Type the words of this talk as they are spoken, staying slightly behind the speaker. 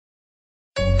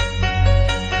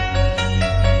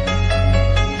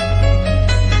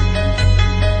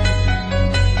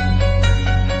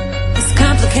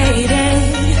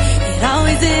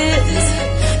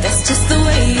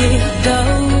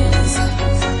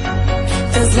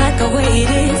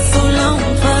waited so long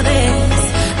for this.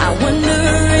 I wonder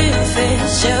if it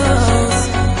shows.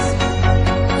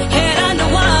 Head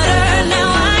underwater, now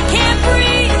I can't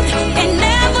breathe. It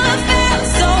never felt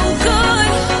so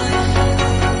good.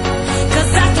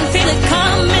 'Cause I can feel it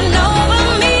coming over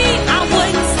me. I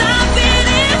wouldn't stop it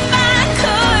if I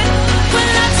could. When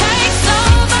love takes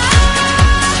over,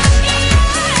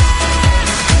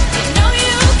 you know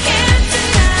you can't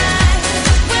deny.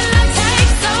 When love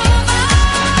takes over,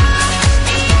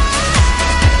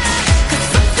 'cause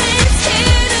something's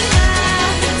here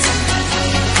tonight.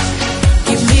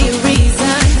 Give me a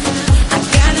reason, I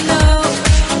gotta know.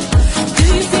 Do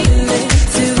you feel it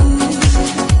too?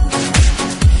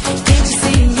 Can't you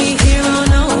see me here on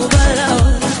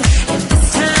overload? And this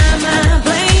time I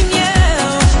blame you.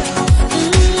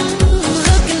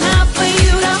 Looking out for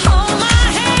you to hold my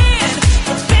hand.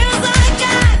 It feels like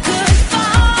I could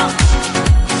fall.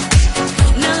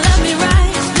 Now love me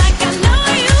right, like I know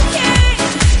you can.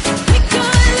 We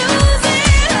could lose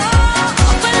it all.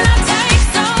 When love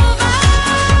takes over,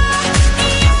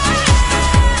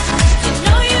 you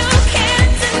know you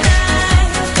can't deny.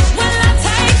 When love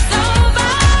takes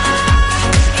over,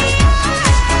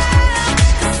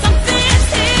 'cause something's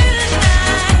here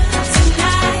tonight,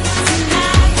 tonight,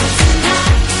 tonight,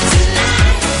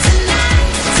 tonight, tonight,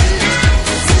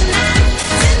 tonight, tonight,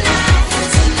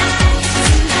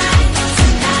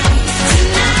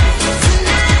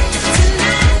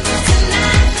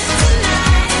 tonight,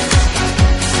 tonight,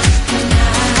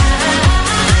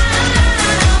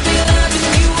 I'll be loving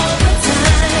you all the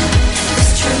time.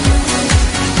 It's true.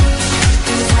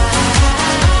 'Cause I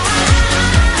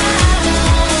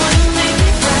wanna make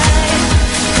it right with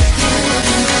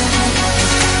you.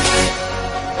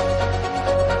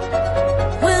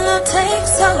 When love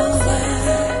takes over,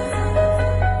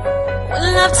 when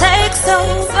love takes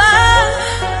over,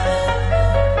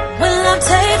 when love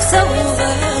takes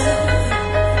over,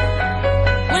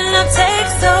 when love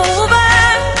takes over,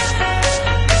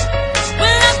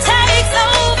 when love takes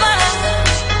over,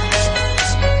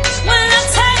 when love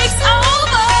takes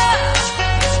over,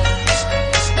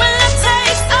 when love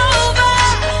takes over,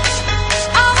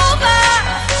 over,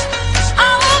 over,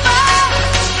 over,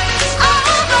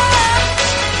 over,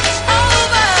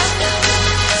 over,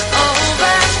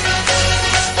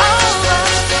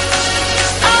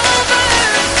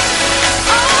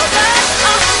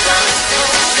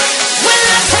 when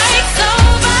love takes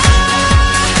over,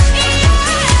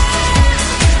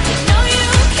 you know you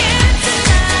can't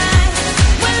deny.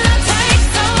 When love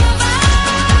takes over,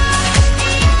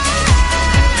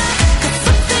 'cause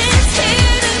something's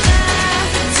here tonight.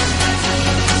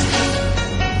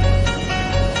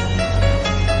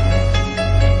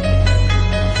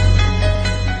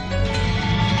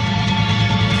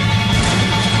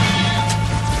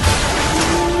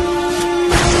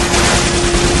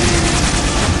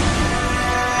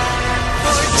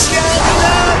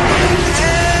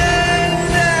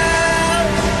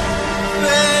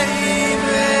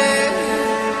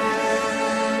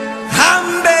 I'm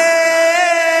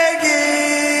begging.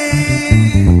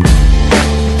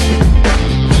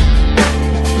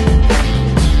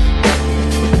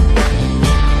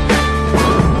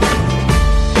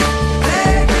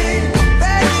 Begging,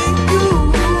 begging you.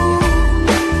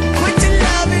 Put your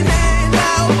loving hand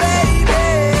out, baby.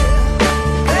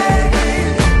 Begging,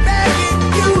 begging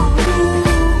you.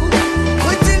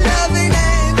 Put your loving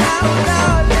hand out,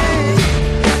 darling.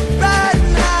 Right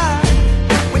now,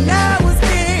 when I was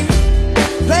king,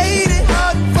 played it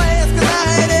hard and fast 'cause I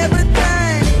had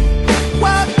everything.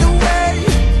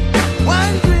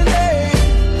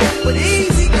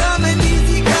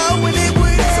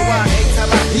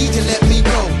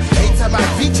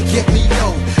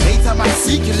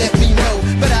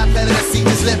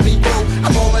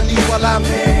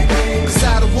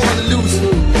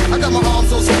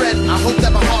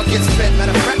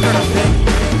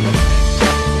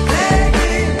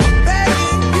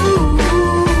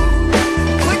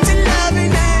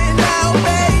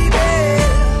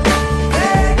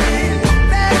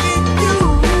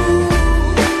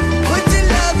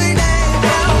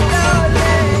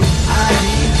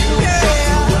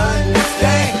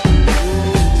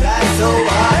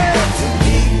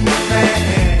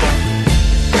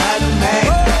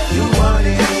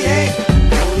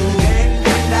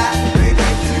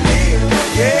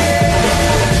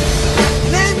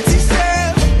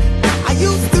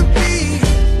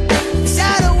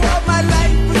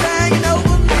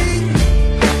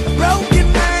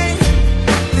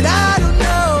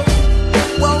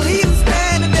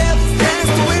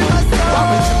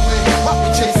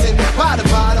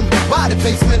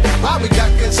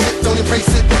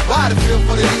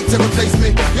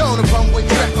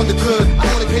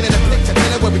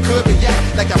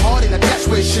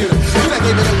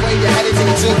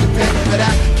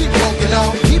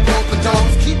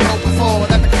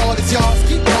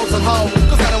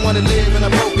 wanna live in a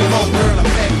broken home, girl, I'm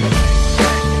begging.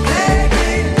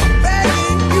 Begging,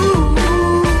 begging you,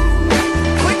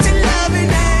 put your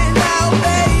loving hand out,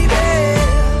 baby.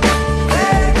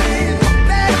 Begging,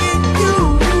 begging you,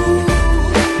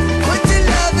 put your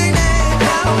loving hand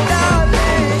out,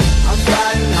 darling. I'm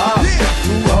fighting hard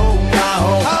to hold my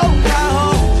home.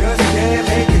 Just can't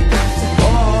make it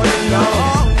all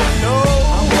alone.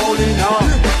 I'm holding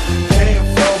on, can't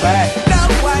fall back. No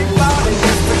white body,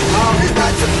 it's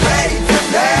not your baby.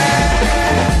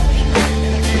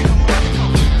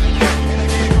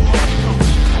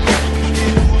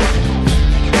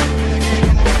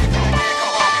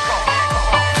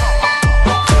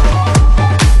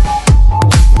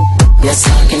 Yes, I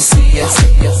can see you.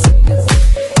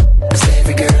 'Cause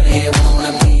every girl here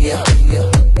wanna be you.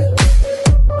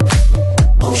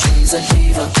 Oh, she's a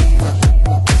diva.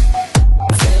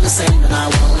 I feel the same and I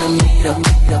wanna meet her.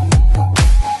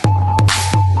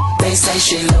 They say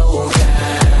she low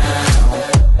down.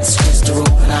 It's just a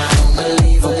rumor and I don't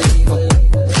believe her.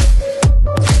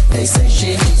 They say she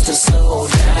needs to slow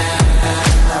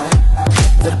down.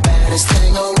 The baddest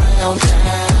thing around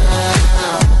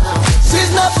town.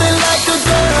 She's nothing like a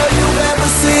girl you've ever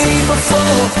seen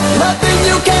before. Nothing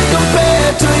you can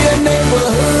compare to your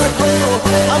neighborhood.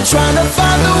 I'm trying to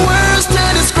find the words